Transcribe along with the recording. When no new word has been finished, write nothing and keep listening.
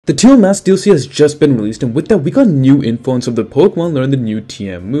The Teal Mask DLC has just been released, and with that we got new influence of the Pokemon learn the new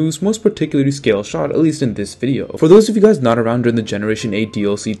TM moves, most particularly Scale Shot, at least in this video. For those of you guys not around during the Generation 8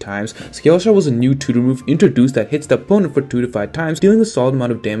 DLC times, Scale Shot was a new tutor move introduced that hits the opponent for 2 to 5 times, dealing a solid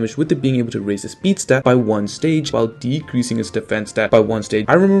amount of damage with it being able to raise its speed stat by 1 stage while decreasing its defense stat by 1 stage.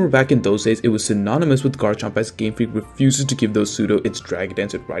 I remember back in those days it was synonymous with Garchomp, as Game Freak refuses to give those pseudo its Dragon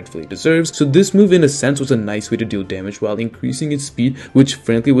Dance it rightfully deserves, so this move in a sense was a nice way to deal damage while increasing its speed, which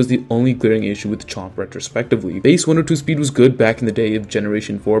frankly was the only glaring issue with Chomp retrospectively. Base 102 speed was good back in the day of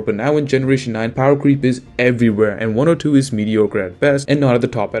Generation 4, but now in Generation 9, power creep is everywhere, and 102 is mediocre at best and not at the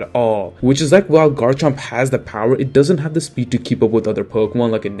top at all. Which is like, while Garchomp has the power, it doesn't have the speed to keep up with other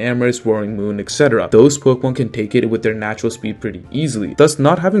Pokemon like Enamorus, Roaring Moon, etc. Those Pokemon can take it with their natural speed pretty easily. Thus,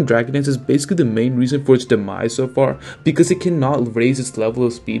 not having Dragon Dance is basically the main reason for its demise so far, because it cannot raise its level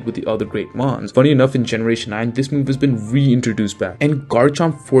of speed with the other great mons. Funny enough, in Generation 9, this move has been reintroduced back, and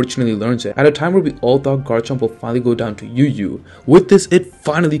Garchomp fortunately learns it at a time where we all thought Garchomp will finally go down to UU. With this, it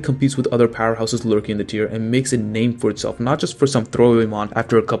finally competes with other powerhouses lurking in the tier and makes a name for itself, not just for some throwaway mon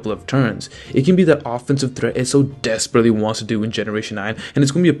after a couple of turns. It can be that offensive threat it so desperately wants to do in Generation 9, and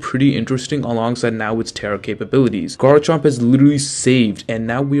it's going to be a pretty interesting alongside now its Terra capabilities. Garchomp has literally saved, and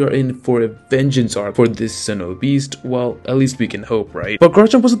now we are in for a vengeance arc for this Sinnoh beast. Well, at least we can hope, right? But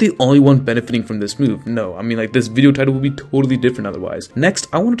Garchomp wasn't the only one benefiting from this move. No, I mean, like, this video title would be totally different otherwise. Next,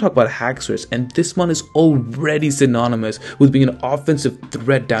 I want to talk about Haxorus, and this one is already synonymous with being an offensive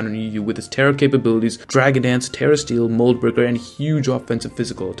threat down in UU with its Terra capabilities, Dragon Dance, Terra Steel, Mold Breaker, and huge offensive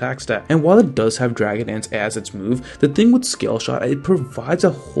physical attack stat. And while it does have Dragon Dance as its move, the thing with Scale Shot, it provides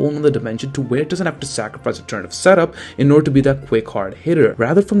a whole nother dimension to where it doesn't have to sacrifice a turn of setup in order to be that quick hard hitter.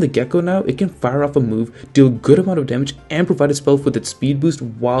 Rather, from the get-go now, it can fire off a move, deal a good amount of damage, and provide itself with its speed boost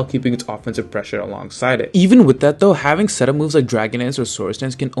while keeping its offensive pressure alongside it. Even with that though, having setup moves like Dragon Dance or Swords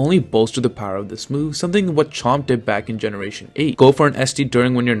Dance can only bolster the power of this move, something what Chomp did back in Generation 8. Go for an ST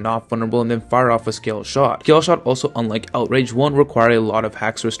during when you're not vulnerable and then fire off a Scale Shot. Scale Shot also, unlike Outrage, won't require a lot of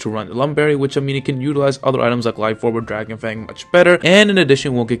Haxorus to run the Lumberry, which I mean it can utilize other items like Life Orb or Dragon Fang much better, and in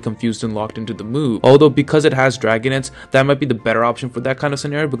addition won't get confused and locked into the move. Although because it has Dragon Dance, that might be the better option for that kind of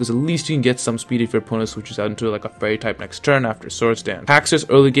scenario, because at least you can get some speed if your opponent switches out into like a Fairy type next turn after Swords Dance. Haxorus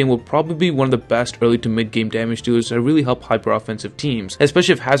early game will probably be one of the best early to mid game damage dealers that really help hyper offensive teams.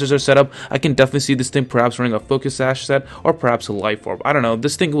 Especially if hazards are set up, I can definitely see this thing perhaps running a Focus Sash set or perhaps a Life Orb. I don't know,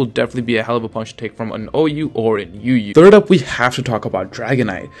 this thing will definitely be a hell of a punch to take from an OU or an UU. Third up, we have to talk about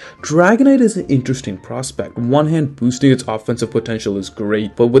Dragonite. Dragonite is an interesting prospect. On one hand, boosting its offensive potential is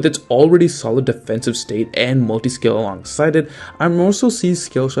great, but with its already solid defensive state and multi-scale alongside it, I'm also seeing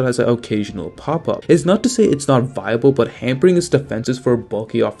Scale Shot as an occasional pop-up. It's not to say it's not viable, but hampering its defenses for a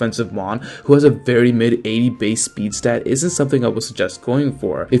bulky offensive mon who has a very mid 80 base speed stat isn't something I would suggest going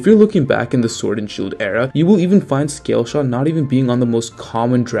for. If you're looking back in the Sword and Shield era, you will even find Scale Shot not even being on the most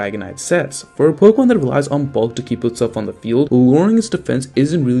common Dragonite sets. For a Pokemon that relies on bulk to keep itself on the field, lowering its defense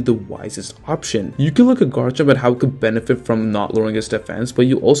isn't really the wisest option. You can look at Garchomp at how it could benefit from not lowering its defense, but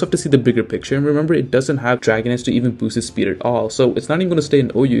you also have to see the bigger picture, and remember it doesn't have Dragon Dance to even boost its speed at all, so it's not even going to stay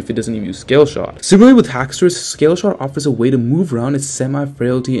in OU if it doesn't even use Scale Shot. Similarly with Haxorus, Scale Shot offers a way to move around its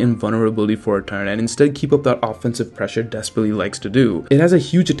semi-frailty and vulnerability for a turn and instead keep up that offensive pressure desperately likes to do. It has a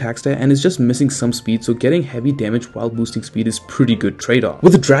huge attack stat and is just missing some speed, so getting heavy damage while boosting speed is pretty good trade-off.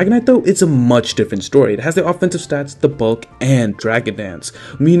 With the Dragonite though, it's a much different story. It has the offensive stats, the bulk, and Dragon Dance,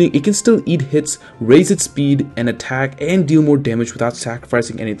 meaning it can still eat hits, raise its speed and attack, and deal more damage without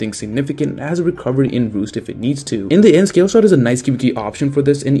sacrificing anything significant, and has a recovery in Roost if it needs to. In the end, Scale Shot is a nice gimmicky option for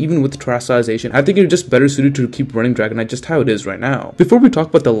this, and even with terrestrialization, I think it's just better suited to keep running Dragonite just how it is right now. Before we talk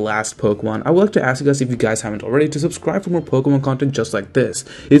about the last Pokemon, I would like to ask you guys, if you guys haven't already, to subscribe for more Pokemon content just like this.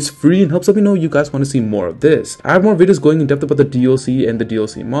 It's free and helps let me know you guys want to see more of this. I have more videos going in depth about the DLC and the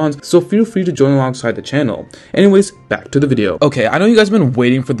DLC mons, so feel free to join alongside the channel. Anyways, back to the video. Okay, I know you guys have been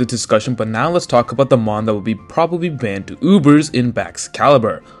waiting for the discussion, but now let's talk about the mon that will be probably banned to Ubers in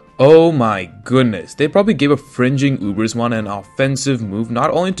Baxcalibur. Oh my goodness, they probably gave a fringing Ubers mon an offensive move not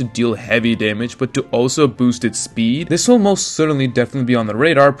only to deal heavy damage but to also boost its speed. This will most certainly definitely be on the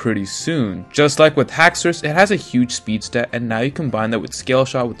radar pretty soon. Just like with Haxorus, it has a huge speed stat, and now you combine that with Scale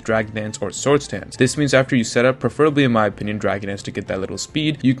Shot with Dragon Dance or Swords Dance. This means after you set up, preferably in my opinion, Dragon Dance to get that little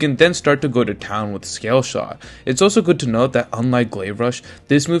speed, you can then start to go to town with Scale Shot. It's also good to note that unlike Glaive Rush,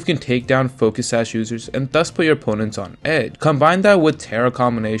 this move can take down Focus Sash users and thus put your opponents on edge. Combine that with Terra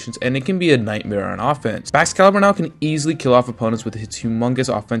combinations animations, and it can be a nightmare on offense. Excalibur now can easily kill off opponents with its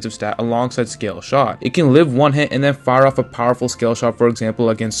humongous offensive stat alongside Scale Shot. It can live one hit and then fire off a powerful Scale Shot, for example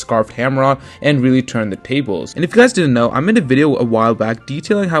against Scarfed Hammer, and really turn the tables. And if you guys didn't know, I made a video a while back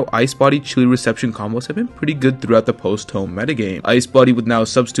detailing how Ice Body Chili Reception combos have been pretty good throughout the post-home metagame. Ice Body with now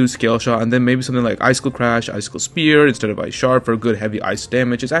substitute Scale Shot, and then maybe something like Icicle Crash, Icicle Spear instead of Ice Shard for good heavy ice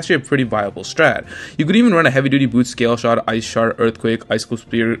damage is actually a pretty viable strat. You could even run a heavy duty boot Scale Shot, Ice Shard, Earthquake, Icicle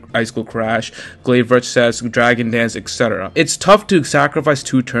Spear, Icicle Crash, Glaive Versus, Dragon Dance, etc. It's tough to sacrifice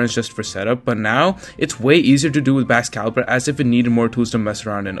 2 turns just for setup, but now it's way easier to do with Excalibur as if it needed more tools to mess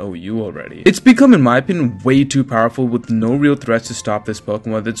around in OU already. It's become, in my opinion, way too powerful with no real threats to stop this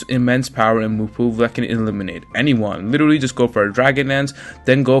Pokemon with its immense power and move pool that can eliminate anyone. Literally just go for a Dragon Dance,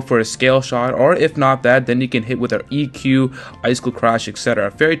 then go for a Scale Shot, or if not that, then you can hit with our EQ, Icicle Crash,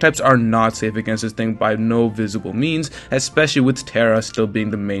 etc. Fairy types are not safe against this thing by no visible means, especially with Terra still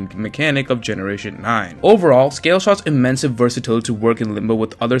being the main mechanic of Generation 9. Overall, Scale Shot's immense versatility to work in limbo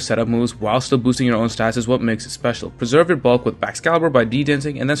with other setup moves while still boosting your own stats is what makes it special. Preserve your bulk with Excalibur by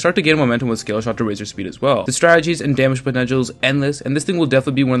D-dancing, and then start to gain momentum with Scale Shot to raise your speed as well. The strategies and damage potential is endless, and this thing will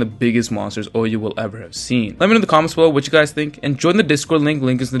definitely be one of the biggest monsters OU will ever have seen. Let me know in the comments below what you guys think, and join the Discord link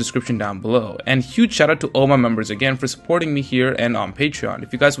is in the description down below. And huge shout out to all my members again for supporting me here and on Patreon.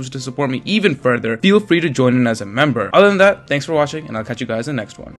 If you guys wish to support me even further, feel free to join in as a member. Other than that, thanks for watching, and I'll catch you guys in the next one.